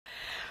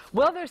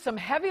Well, there's some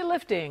heavy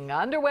lifting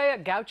underway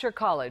at Goucher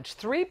College.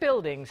 3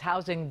 buildings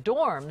housing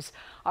dorms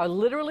are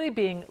literally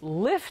being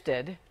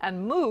lifted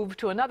and moved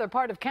to another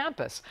part of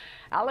campus.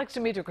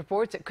 DeMetrick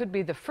reports it could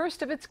be the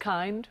first of its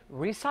kind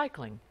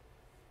recycling.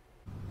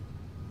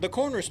 The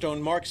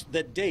cornerstone marks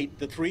the date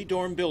the 3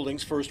 dorm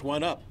buildings first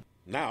went up.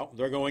 Now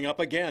they're going up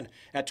again.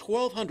 At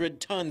 1,200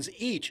 tons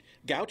each,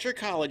 Goucher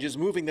College is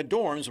moving the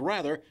dorms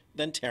rather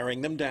than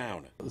tearing them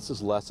down. This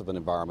is less of an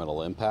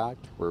environmental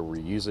impact. We're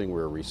reusing,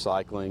 we're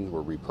recycling,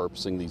 we're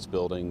repurposing these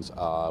buildings.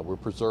 We're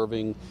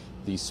preserving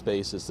these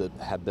spaces that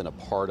have been a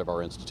part of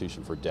our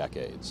institution for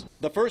decades.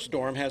 The first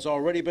dorm has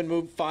already been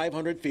moved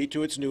 500 feet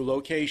to its new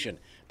location.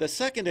 The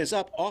second is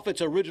up off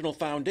its original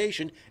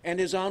foundation and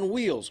is on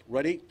wheels,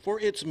 ready for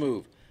its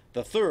move.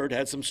 The third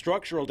had some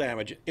structural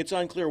damage. It's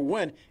unclear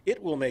when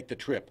it will make the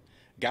trip.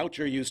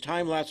 Goucher used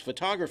time-lapse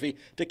photography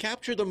to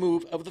capture the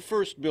move of the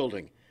first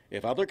building.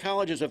 If other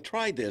colleges have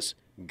tried this,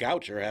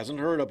 Goucher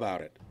hasn't heard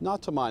about it.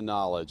 Not to my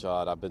knowledge.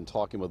 I've been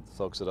talking with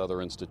folks at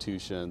other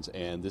institutions,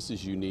 and this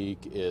is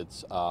unique.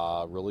 It's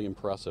really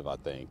impressive, I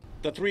think.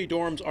 The 3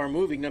 dorms are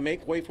moving to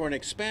make way for an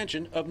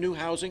expansion of new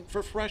housing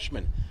for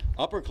freshmen.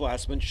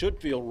 Upperclassmen should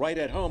feel right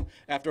at home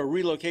after a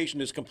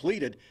relocation is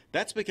completed.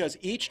 That's because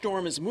each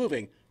dorm is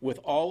moving with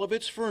all of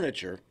its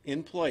furniture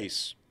in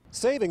place.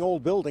 Saving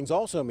old buildings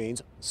also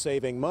means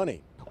saving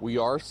money. We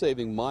are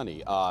saving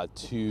money.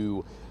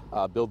 To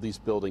build these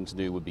buildings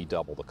new would be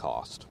double the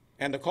cost.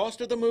 And the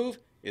cost of the move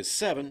is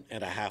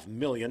 $7.5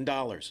 million.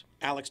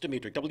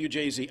 DeMetrick,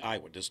 WJZ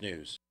Eyewitness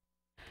News.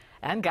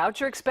 And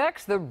Goucher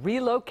expects the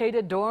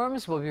relocated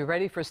dorms will be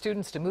ready for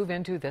students to move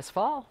into this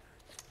fall.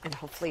 And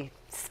hopefully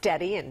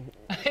steady and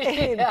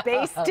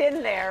based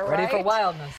in there, right? Ready for wildness.